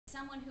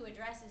someone who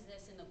addresses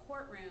this in the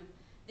courtroom,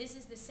 this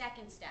is the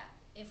second step.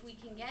 If we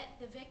can get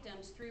the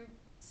victims through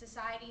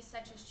societies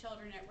such as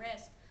Children at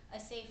Risk, a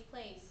safe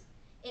place,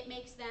 it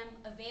makes them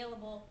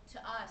available to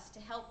us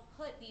to help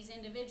put these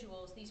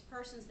individuals, these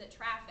persons that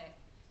traffic,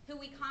 who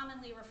we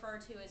commonly refer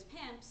to as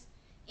pimps,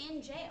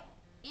 in jail,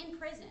 in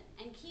prison,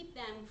 and keep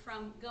them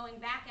from going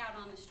back out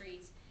on the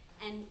streets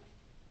and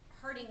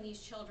hurting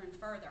these children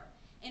further.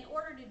 In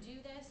order to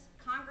do this,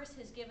 Congress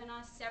has given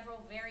us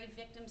several very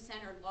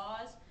victim-centered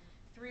laws.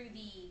 Through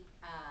the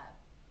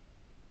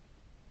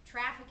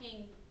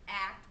Trafficking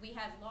Act, we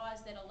have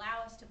laws that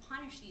allow us to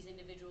punish these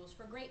individuals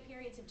for great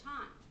periods of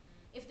time.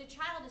 If the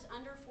child is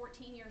under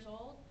 14 years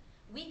old,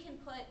 we can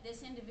put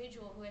this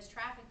individual who has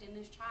trafficked in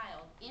this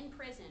child in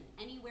prison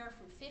anywhere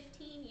from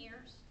 15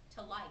 years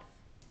to life.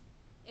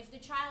 If the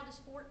child is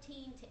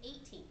 14 to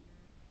 18,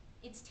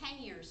 it's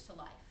 10 years to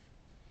life.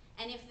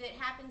 And if it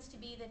happens to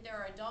be that there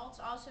are adults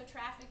also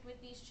trafficked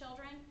with these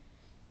children,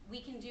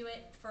 we can do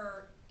it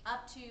for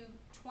up to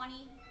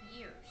 20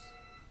 years.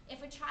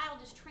 If a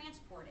child is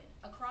transported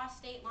across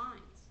state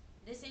lines,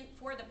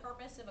 for the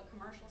purpose of a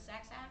commercial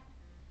sex act,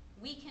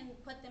 we can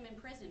put them in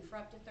prison for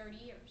up to 30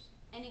 years.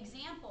 An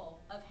example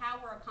of how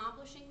we're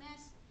accomplishing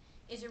this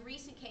is a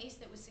recent case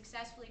that was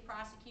successfully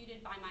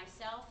prosecuted by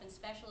myself and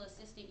Special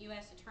Assistant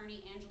U.S.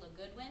 Attorney Angela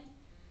Goodwin,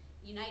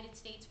 United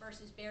States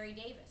versus Barry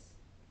Davis.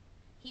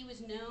 He was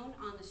known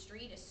on the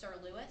street as Sir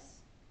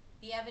Lewis.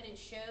 The evidence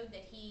showed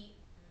that he,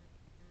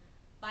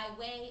 by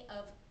way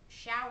of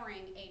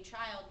showering a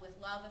child with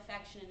love,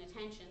 affection, and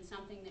attention,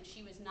 something that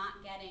she was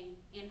not getting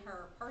in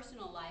her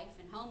personal life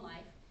and home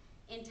life,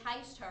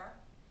 enticed her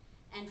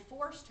and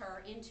forced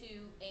her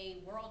into a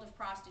world of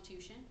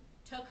prostitution,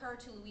 took her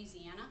to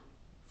Louisiana,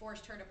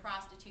 forced her to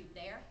prostitute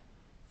there,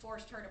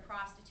 forced her to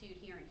prostitute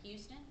here in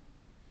Houston.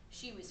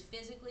 She was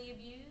physically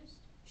abused,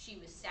 she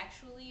was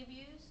sexually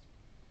abused,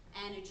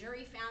 and a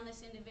jury found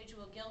this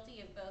individual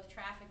guilty of both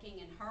trafficking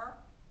in her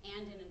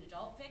and in an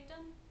adult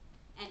victim,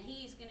 and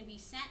he's going to be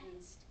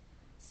sentenced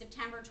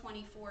September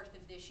 24th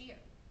of this year.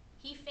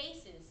 He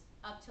faces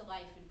up to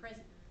life in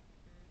prison.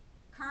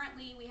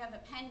 Currently, we have a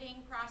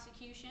pending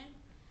prosecution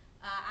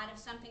out of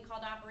something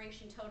called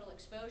Operation Total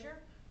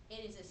Exposure.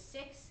 It is a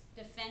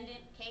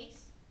 6-defendant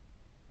case,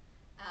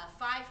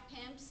 5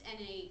 pimps and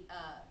a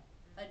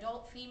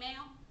adult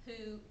female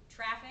who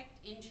trafficked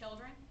in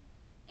children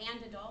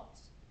and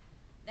adults.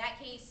 That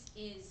case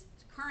is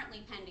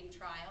currently pending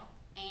trial,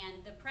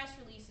 and the press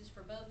releases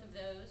for both of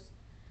those,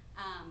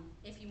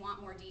 if you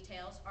want more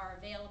details, are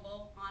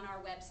available on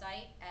our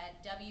website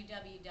at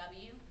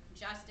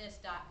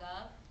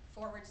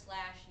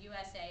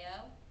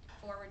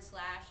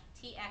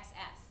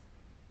www.justice.gov/USAO/TXS.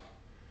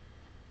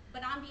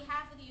 But on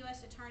behalf of the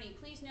U.S. Attorney,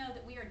 please know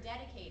that we are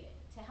dedicated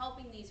to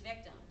helping these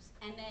victims,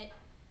 and that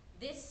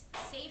this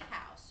safe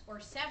house, or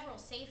several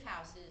safe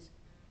houses,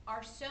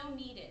 are so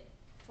needed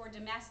for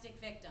domestic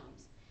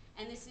victims.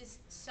 And this is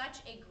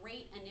such a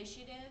great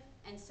initiative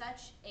and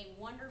such a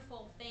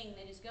wonderful thing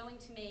that is going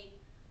to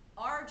make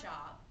our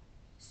job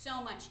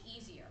so much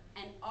easier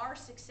and our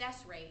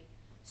success rate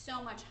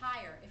so much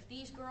higher if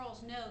these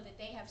girls know that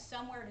they have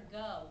somewhere to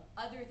go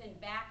other than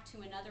back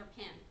to another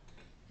pimp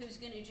who's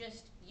going to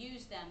just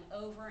use them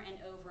over and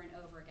over and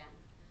over again.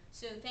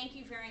 So thank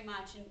you very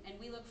much, and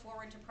we look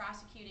forward to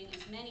prosecuting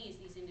as many of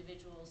these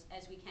individuals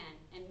as we can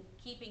and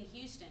keeping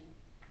Houston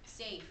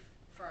safe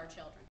for our children.